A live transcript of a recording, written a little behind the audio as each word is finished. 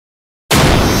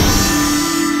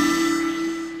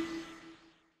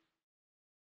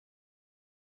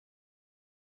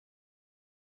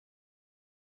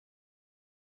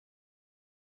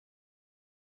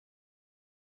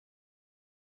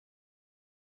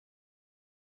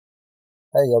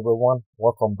Hey everyone,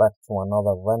 welcome back to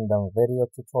another random video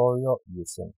tutorial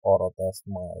using Autodesk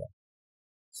Maya.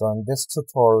 So in this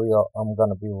tutorial, I'm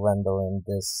gonna be rendering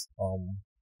this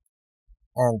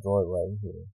Android right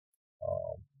here.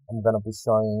 I'm gonna be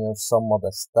showing you some of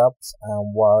the steps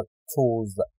and what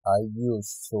tools that I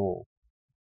use to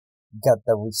get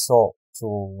the result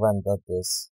to render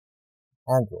this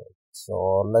Android.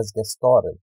 So let's get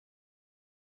started.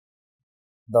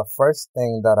 The first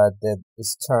thing that I did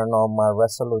is turn on my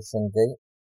resolution gate,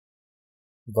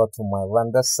 go to my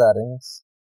render settings.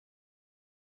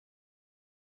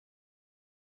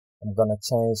 I'm gonna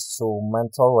change to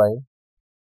mental ray.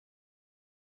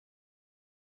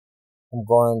 I'm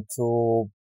going to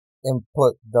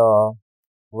input the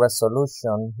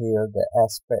resolution here, the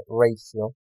aspect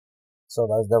ratio. So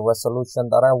that's the resolution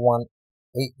that I want,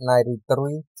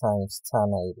 893 times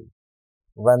 1080.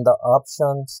 Render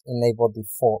options, enable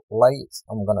default lights.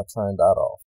 I'm gonna turn that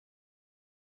off.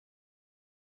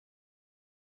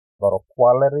 Go to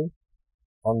quality.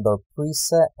 Under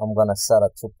preset, I'm gonna set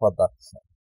it to production.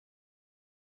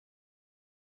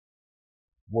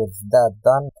 With that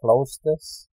done, close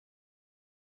this.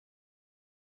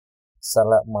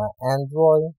 Select my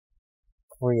Android,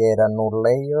 create a new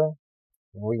layer,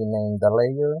 rename the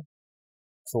layer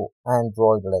to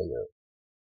Android layer.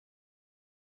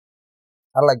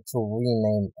 I like to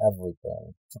rename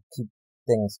everything to keep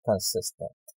things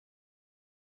consistent.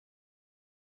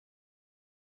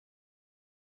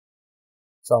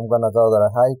 So I'm gonna go to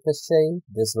the hypershade,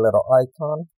 this little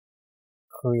icon,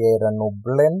 create a new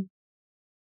blend,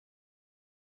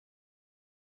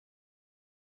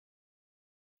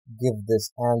 give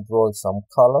this Android some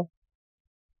color,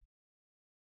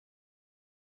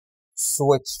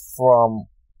 switch from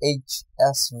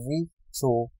HSV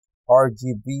to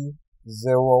RGB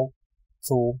 0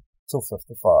 to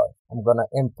 255. I'm gonna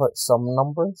input some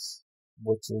numbers,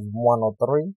 which is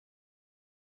 103,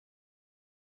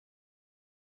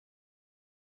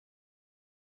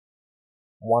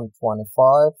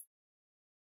 125,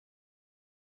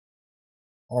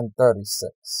 and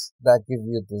 36. That gives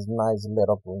you this nice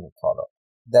little green color.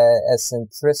 The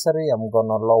eccentricity I'm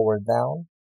gonna lower down,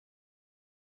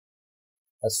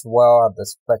 as well as the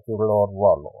specular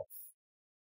roll-off.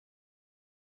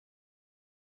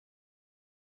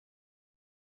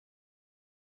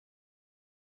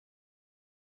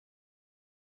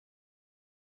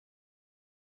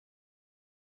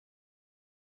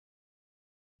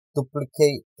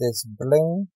 Duplicate this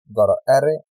blend, go to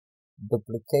edit,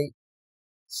 duplicate,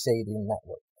 shading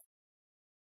network.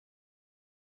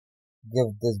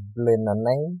 Give this blend a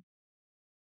name.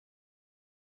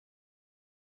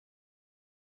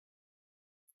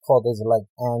 Call this like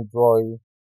Android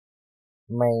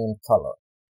main color.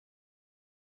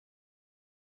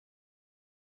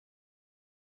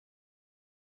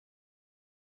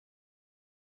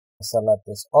 Select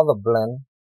this other blend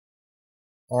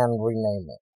and rename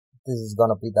it. This is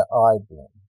gonna be the eye blend.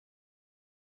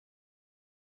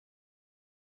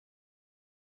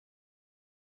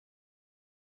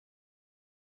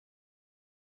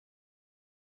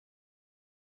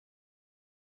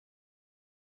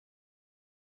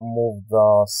 Move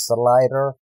the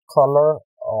slider color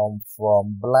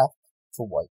from black to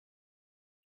white.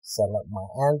 Select my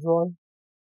Android,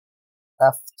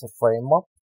 F to frame up,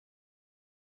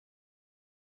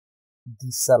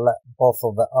 deselect both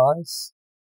of the eyes,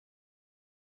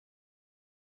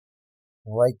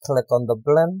 right click on the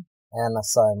blend and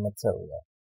assign material.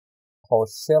 Hold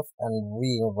shift and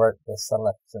reinvert the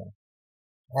selection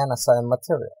and assign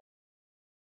material.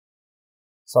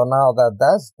 So now that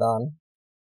that's done,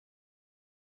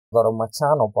 go to my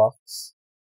channel box,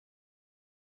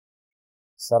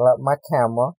 select my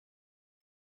camera,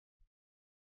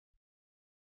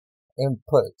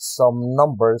 input some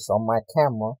numbers on my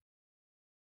camera,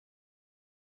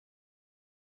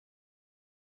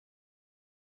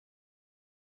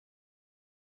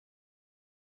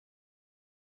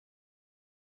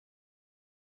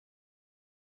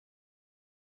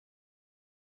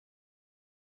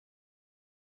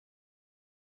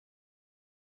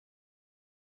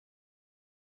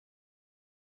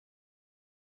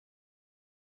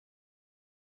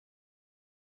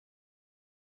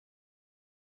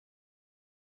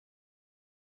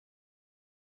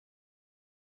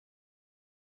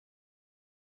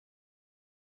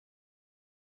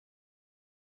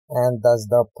 and that's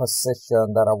the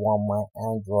position that I want my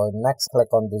Android. Next,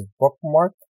 click on this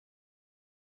bookmark,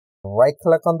 right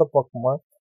click on the bookmark,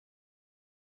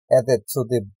 edit to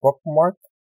the bookmark,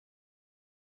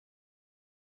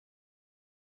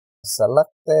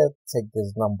 select it, take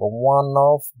this number 1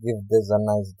 off, give this a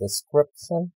nice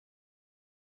description,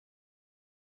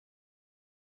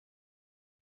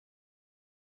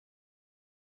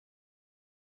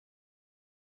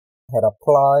 Hit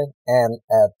apply and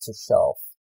add to shelf.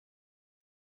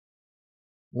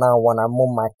 Now when I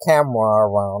move my camera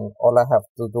around, all I have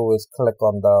to do is click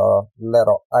on the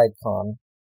little icon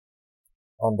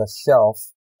on the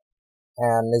shelf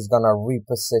and it's gonna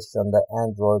reposition the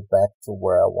Android back to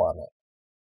where I want it.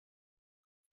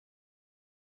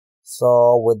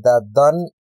 So with that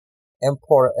done,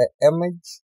 import an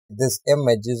image. This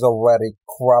image is already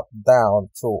cropped down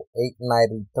to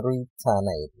 893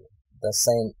 1080. The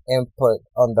same input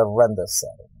on the render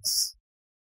settings.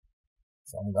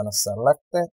 So I'm gonna select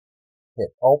it, hit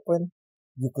open.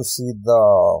 You can see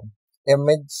the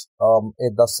image,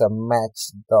 it doesn't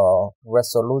match the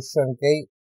resolution gate.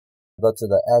 Go to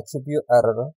the attribute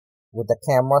editor. With the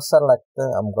camera selected,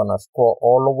 I'm gonna scroll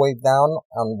all the way down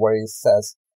and where it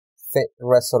says fit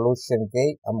resolution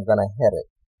gate, I'm gonna hit it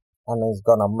and it's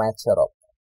gonna match it up.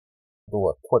 Do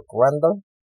a quick render.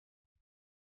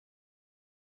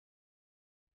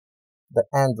 The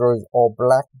Android is all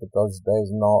black because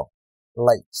there's no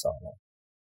lights on it.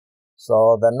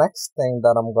 So the next thing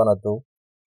that I'm gonna do,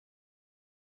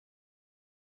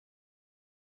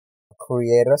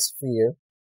 create a sphere.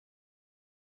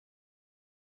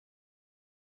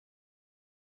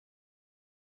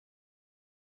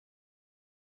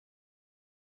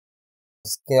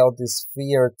 Scale this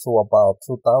sphere to about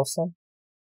 2000.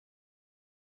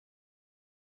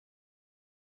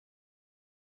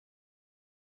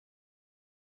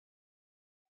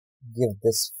 Give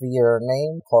this sphere a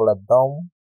name, call it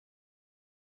dome.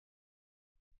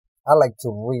 I like to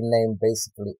rename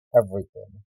basically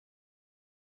everything.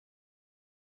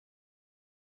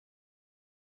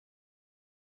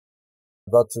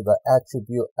 Go to the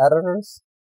attribute editors,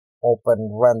 open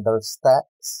render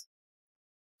stacks,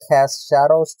 cast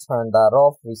shadows, turn that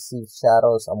off, receive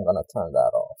shadows, I'm gonna turn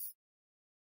that off.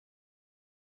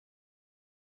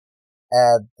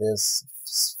 Add this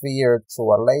sphere to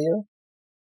a layer.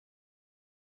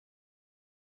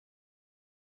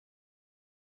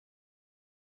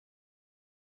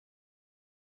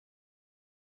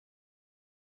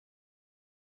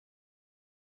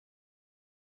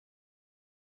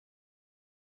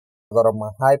 Go to my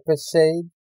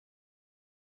hypershade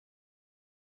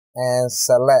and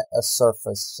select a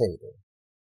surface shader.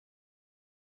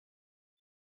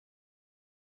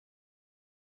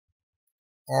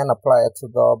 And apply it to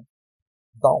the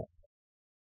dome.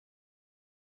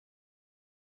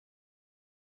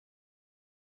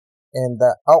 In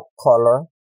the out color,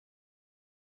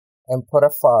 input a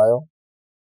file.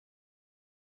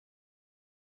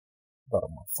 Go to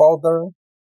my folder.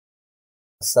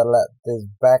 Select this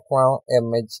background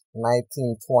image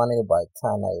 1920 by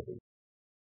 1080.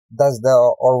 That's the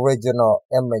original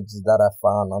image that I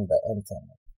found on the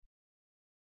internet.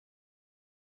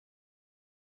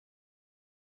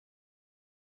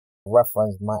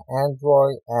 Reference my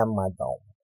Android and my dome.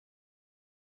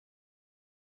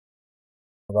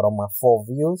 Go to my full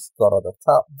views, go to the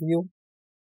top view.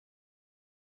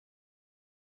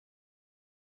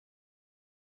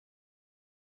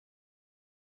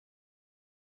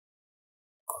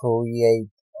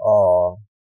 Create a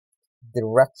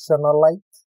directional light.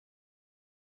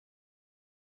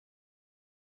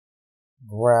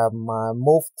 Grab my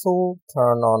move tool,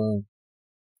 turn on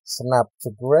snap to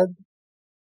grid.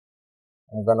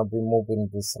 I'm gonna be moving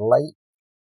this light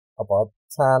about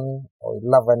 10 or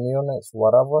 11 units,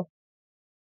 whatever.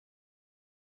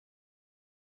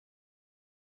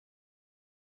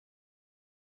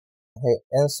 Hit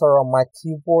insert on my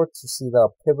keyboard to see the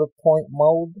pivot point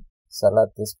mode.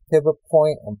 Select this pivot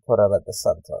point and put it at the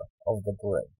center of the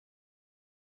grid.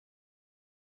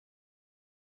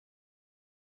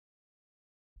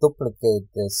 Duplicate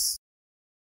this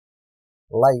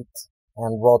light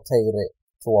and rotate it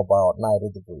to about 90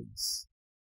 degrees.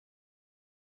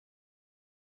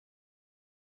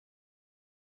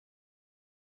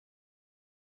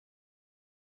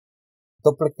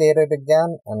 Duplicate it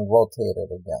again and rotate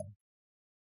it again.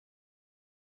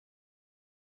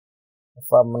 If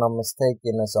I'm not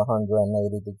mistaken, it's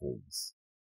 180 degrees.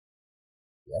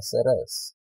 Yes, it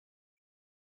is.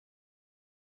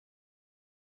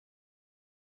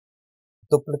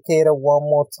 Duplicate it one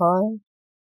more time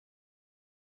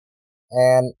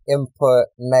and input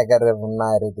negative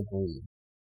 90 degrees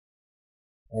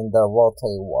in the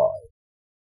rotate Y.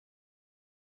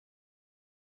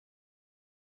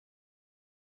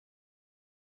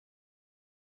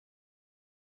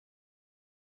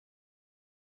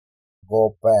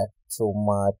 Go back to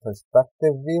my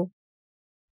perspective view.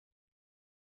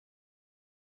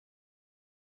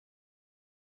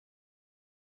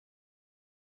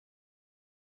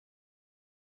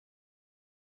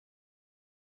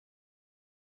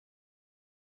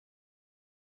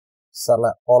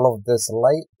 select all of this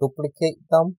light, duplicate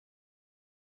them,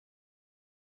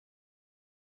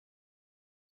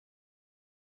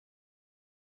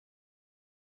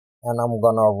 and I'm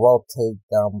gonna rotate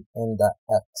them in the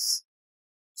X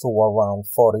to around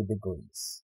 40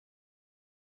 degrees.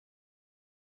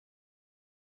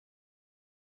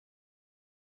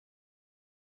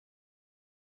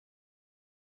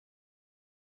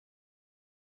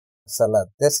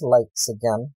 Select these lights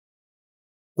again,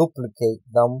 duplicate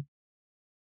them,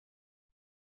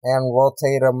 and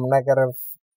rotate them negative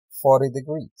 40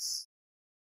 degrees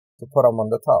to put them on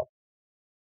the top.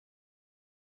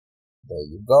 There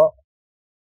you go.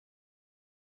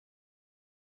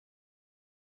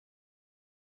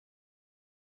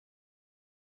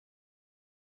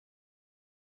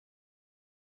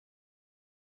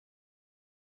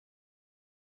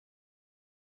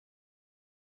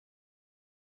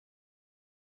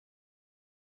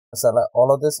 Select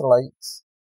all of these lights,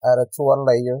 add it to a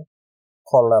layer,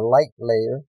 call a light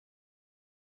layer,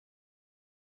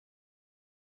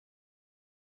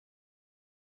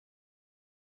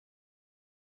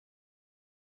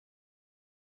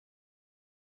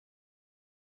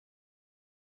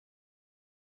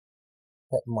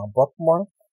 hit my bookmark,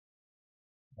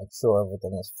 make sure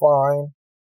everything is fine,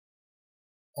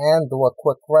 and do a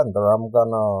quick render. I'm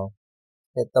gonna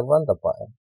hit the render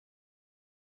button.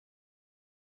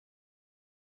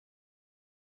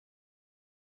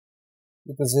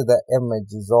 You can see the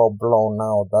image is all blown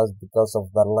out. That's because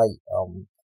of the light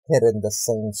hitting the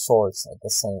same source at the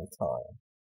same time.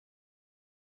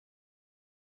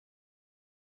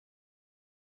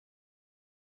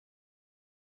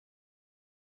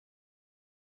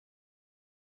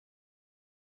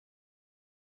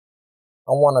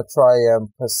 I want to try and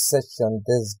position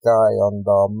this guy on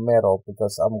the middle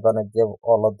because I'm gonna give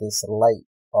all of this light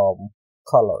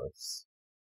colors.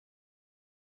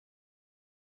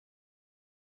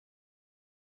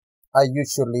 I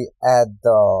usually add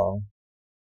the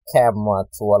camera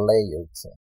to a layer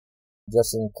too,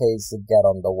 just in case it get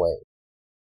on the way.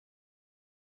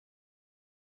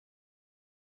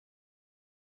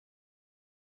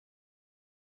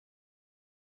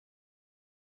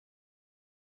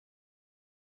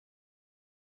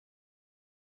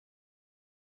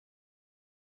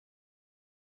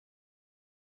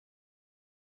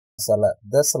 Select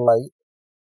this light,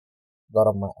 go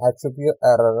to my attribute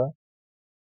editor.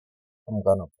 I'm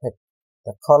gonna pick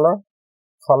the color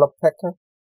picker,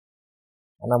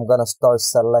 and I'm gonna start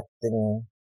selecting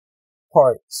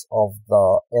parts of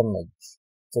the image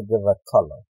to give a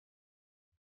color.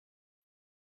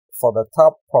 For the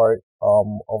top part of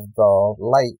the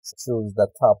light, choose the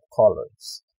top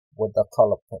colors with the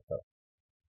color picker.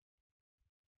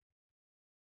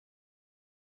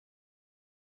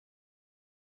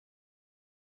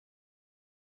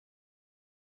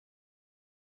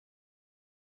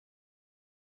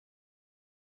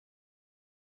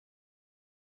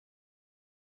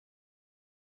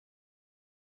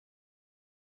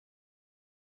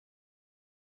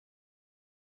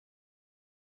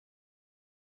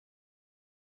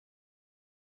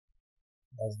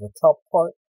 That's the top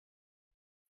part.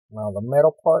 Now the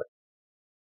middle part.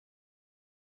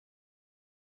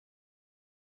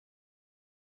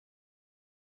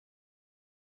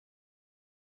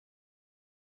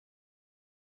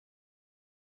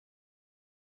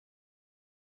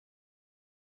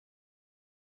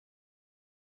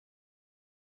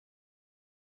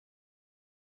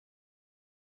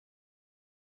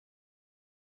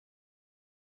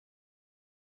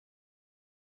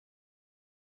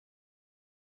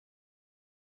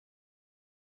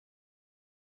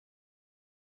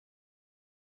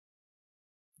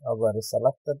 Already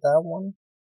selected that one.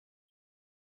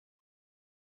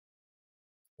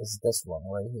 It's this one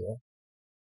right here.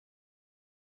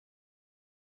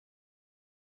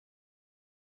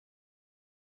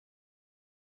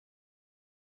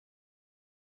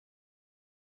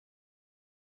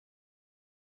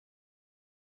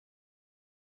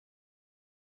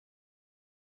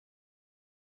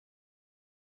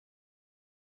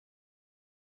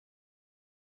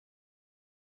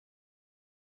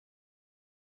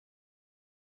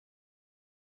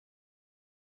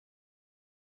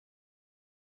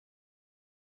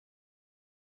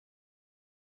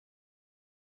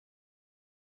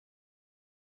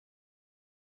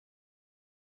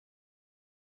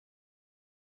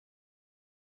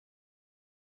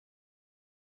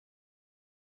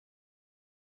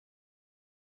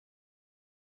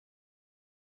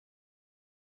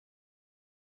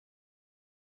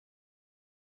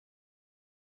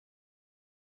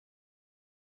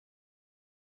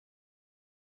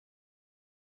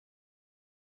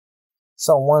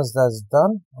 So once that's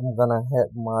done, I'm gonna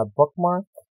hit my bookmark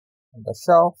on the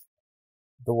shelf,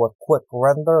 do a quick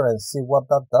render and see what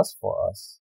that does for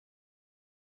us.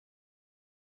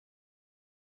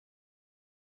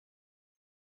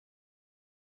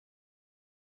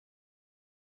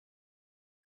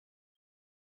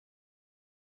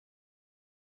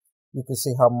 You can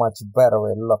see how much better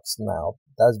it looks now.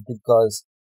 That's because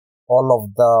all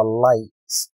of the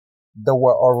lights, they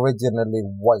were originally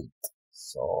white.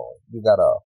 So you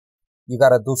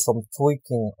gotta do some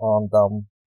tweaking on them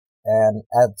and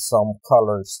add some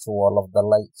colors to all of the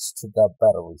lights to get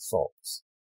better results.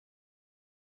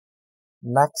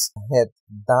 Next, hit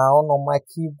down on my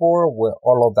keyboard with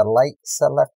all of the lights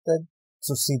selected.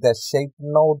 To see the shape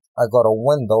node, I go to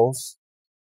Windows,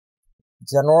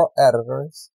 General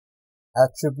Editors,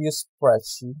 Attribute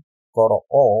Spreadsheet, go to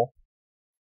All.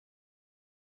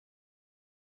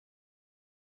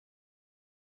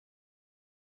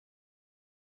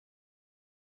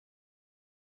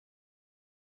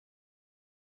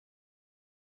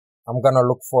 I'm gonna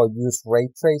look for Use Ray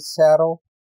Trace Shadow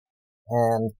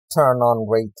and turn on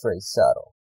Ray Trace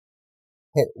Shadow.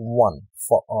 Hit 1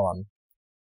 for on.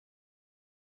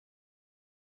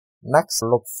 Next,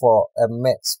 look for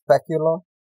Emit Specular,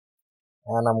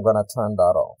 and I'm gonna turn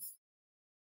that off.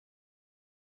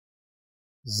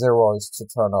 0 is to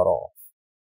turn it off.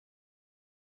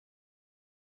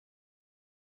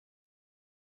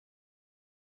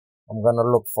 I'm gonna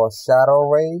look for Shadow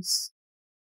Rays,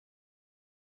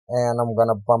 and I'm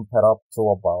gonna bump it up to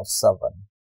about 7.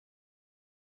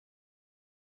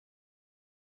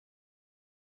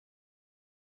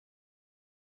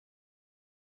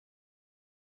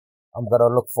 I'm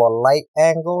gonna look for light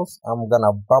angles. I'm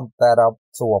gonna bump that up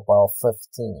to about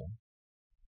 15.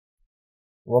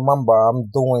 Remember, I'm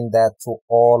doing that to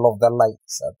all of the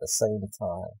lights at the same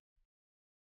time.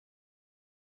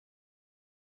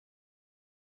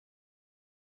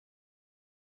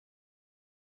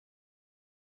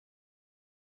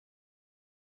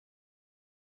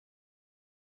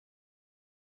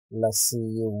 Let's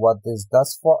see what this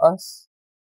does for us.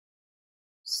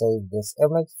 Save this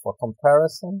image for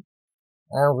comparison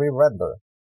and re-render.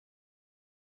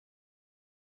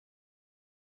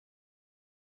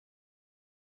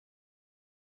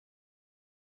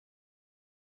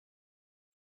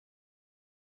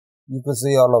 You can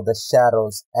see all of the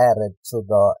shadows added to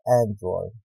the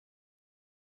Android.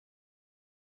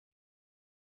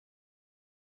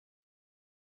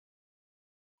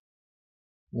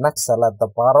 Next, select the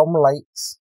bottom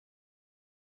lights.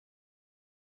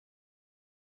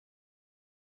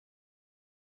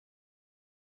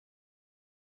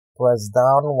 Press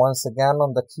down once again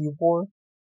on the keyboard.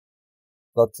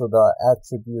 Go to the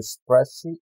Attribute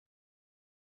Spreadsheet.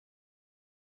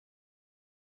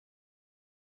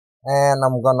 And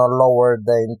I'm gonna lower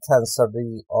the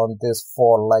intensity on these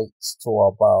 4 lights to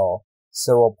about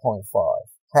 0.5,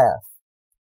 half.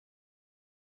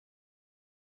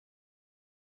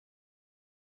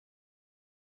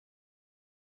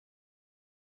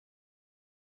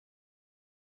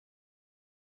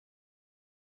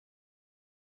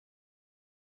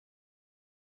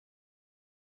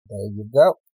 There you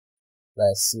go.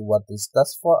 Let's see what this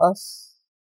does for us.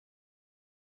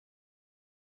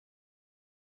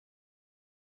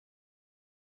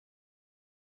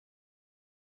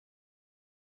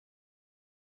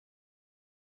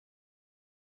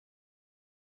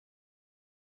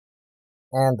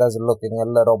 And that's looking a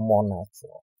little more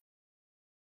natural.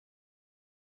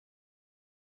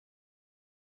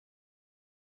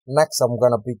 Next, I'm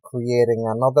gonna be creating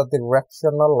another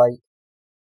directional light,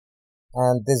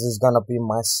 and this is gonna be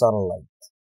my sunlight.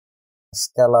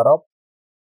 Scale it up.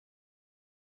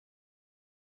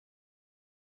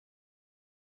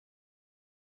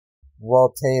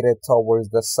 Rotate it towards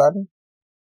the sun.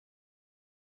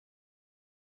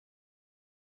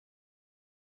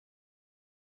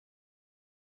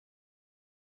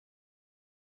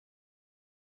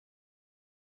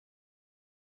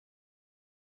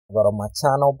 Go to my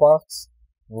channel box.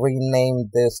 Rename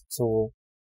this to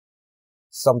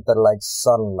something like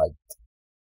sunlight.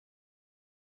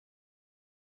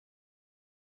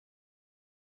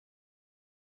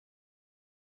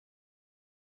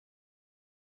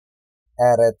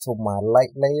 Add it to my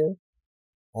light layer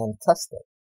and test it.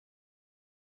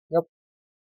 Yep.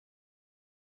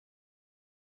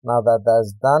 Now that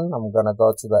that's done, I'm gonna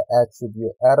go to the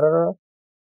attribute editor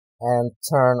and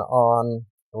turn on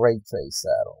ray trace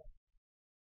shadow.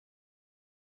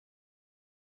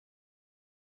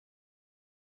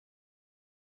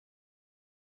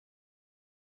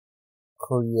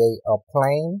 Create a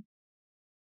plane.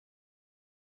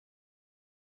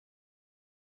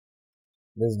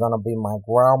 This is gonna be my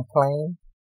ground plane.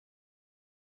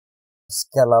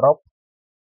 Scale it up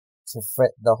to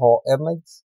fit the whole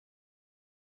image.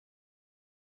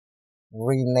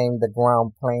 Rename the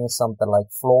ground plane something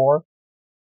like floor.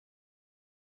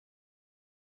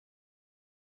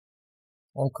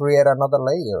 And create another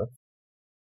layer.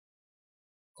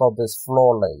 Call this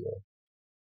floor layer.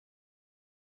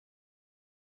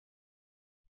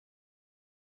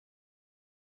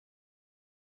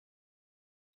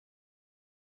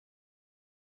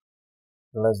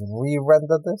 Let's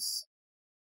re-render this.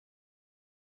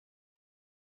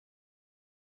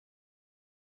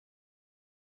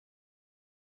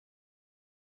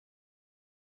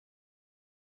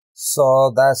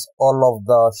 So that's all of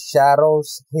the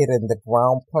shadows hitting the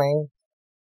ground plane.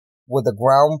 With the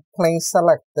ground plane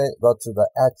selected, go to the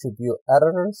attribute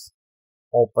editors,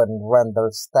 open render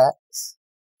stacks,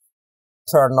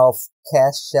 turn off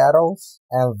cast shadows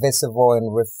and visible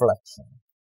in reflection.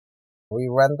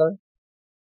 Re-render.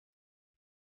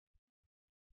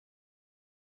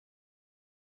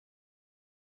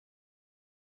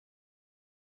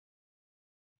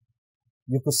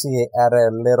 You could see it added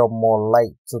a little more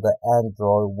light to the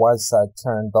Android once I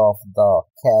turned off the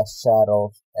cast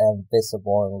shadows and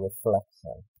visible in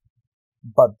reflection.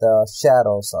 But the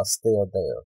shadows are still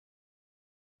there.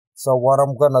 So what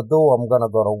I'm gonna do, I'm gonna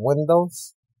go to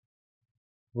Windows,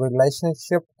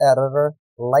 Relationship Editor,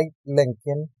 Light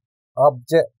Linking,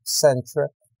 Object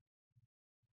Centric.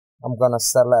 I'm gonna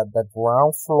select the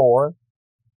ground floor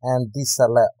and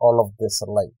deselect all of this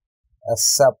light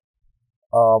except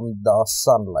the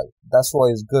sunlight. That's why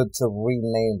it's good to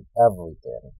rename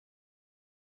everything.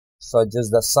 So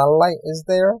just the sunlight is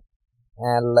there,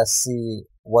 and let's see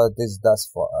what this does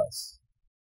for us.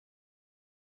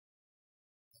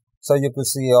 So you can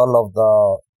see all of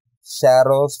the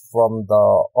shadows from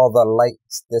the other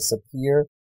lights disappear.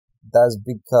 That's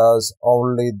because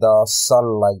only the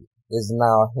sunlight is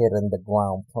now hitting the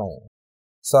ground plane.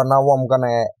 So now I'm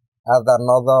gonna add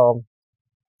another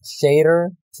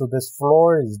shader to this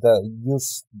floor. Is the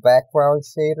use background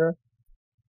shader.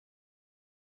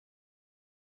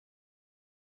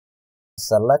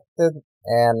 Selected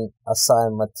and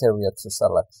assign material to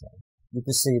selection. You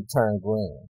can see it turn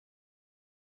green.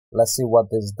 Let's see what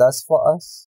this does for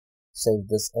us. Save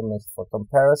this image for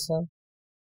comparison.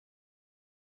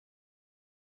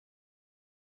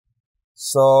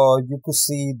 So you could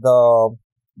see the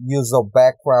use of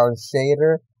background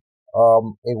shader.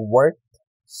 It worked.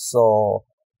 So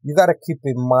you gotta keep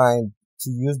in mind to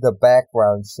use the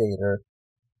background shader.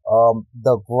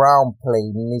 The ground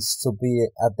plane needs to be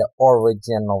at the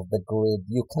origin of the grid.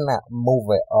 You cannot move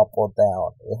it up or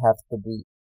down. It has to be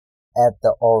at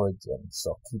the origin.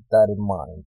 So keep that in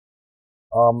mind.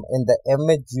 In the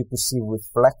image, you can see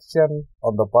reflection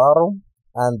on the bottom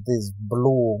and this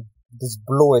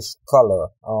bluish color.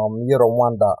 You don't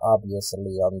want that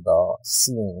obviously on the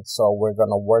scene. So we're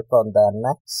gonna work on that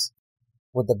next.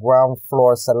 With the ground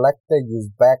floor selected, use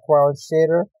background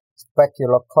shader,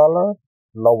 specular color,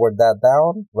 lower that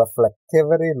down,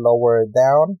 reflectivity, lower it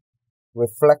down,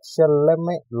 reflection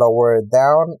limit, lower it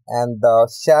down, and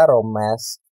the shadow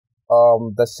mask.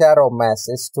 The shadow mask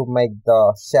is to make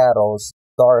the shadows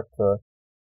darker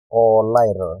or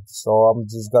lighter. So I'm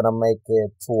just gonna make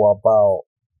it to about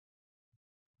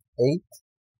 8.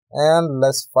 And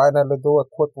let's finally do a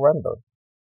quick render.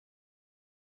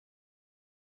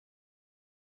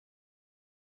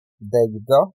 There you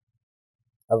go.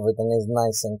 Everything is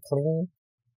nice and clean.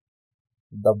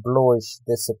 The bluish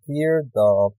disappeared,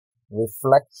 the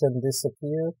reflection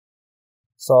disappeared.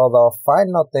 So the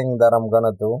final thing that I'm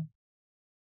gonna do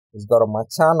is go to my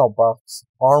channel box,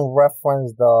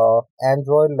 unreference the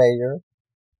Android layer,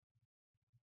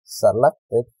 select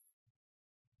it,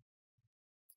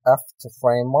 F to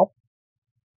frame up,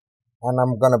 and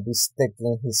I'm gonna be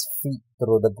sticking his feet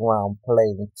through the ground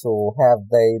plane to have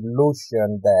the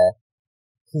illusion that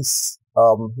his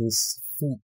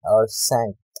feet are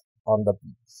sank on the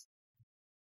beach.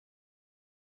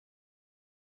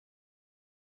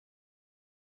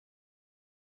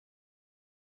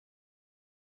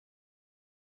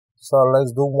 So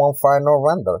let's do one final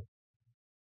render.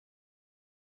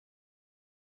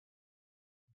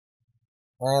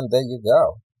 And there you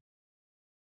go.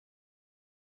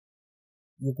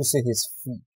 You can see his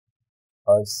feet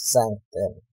are sank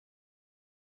in.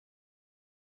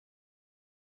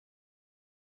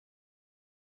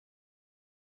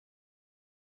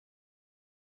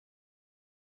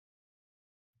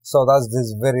 So that's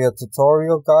this video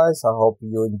tutorial, guys. I hope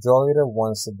you enjoyed it.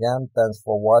 Once again, thanks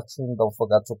for watching. Don't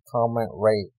forget to comment,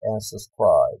 rate, and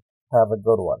subscribe. Have a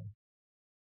good one.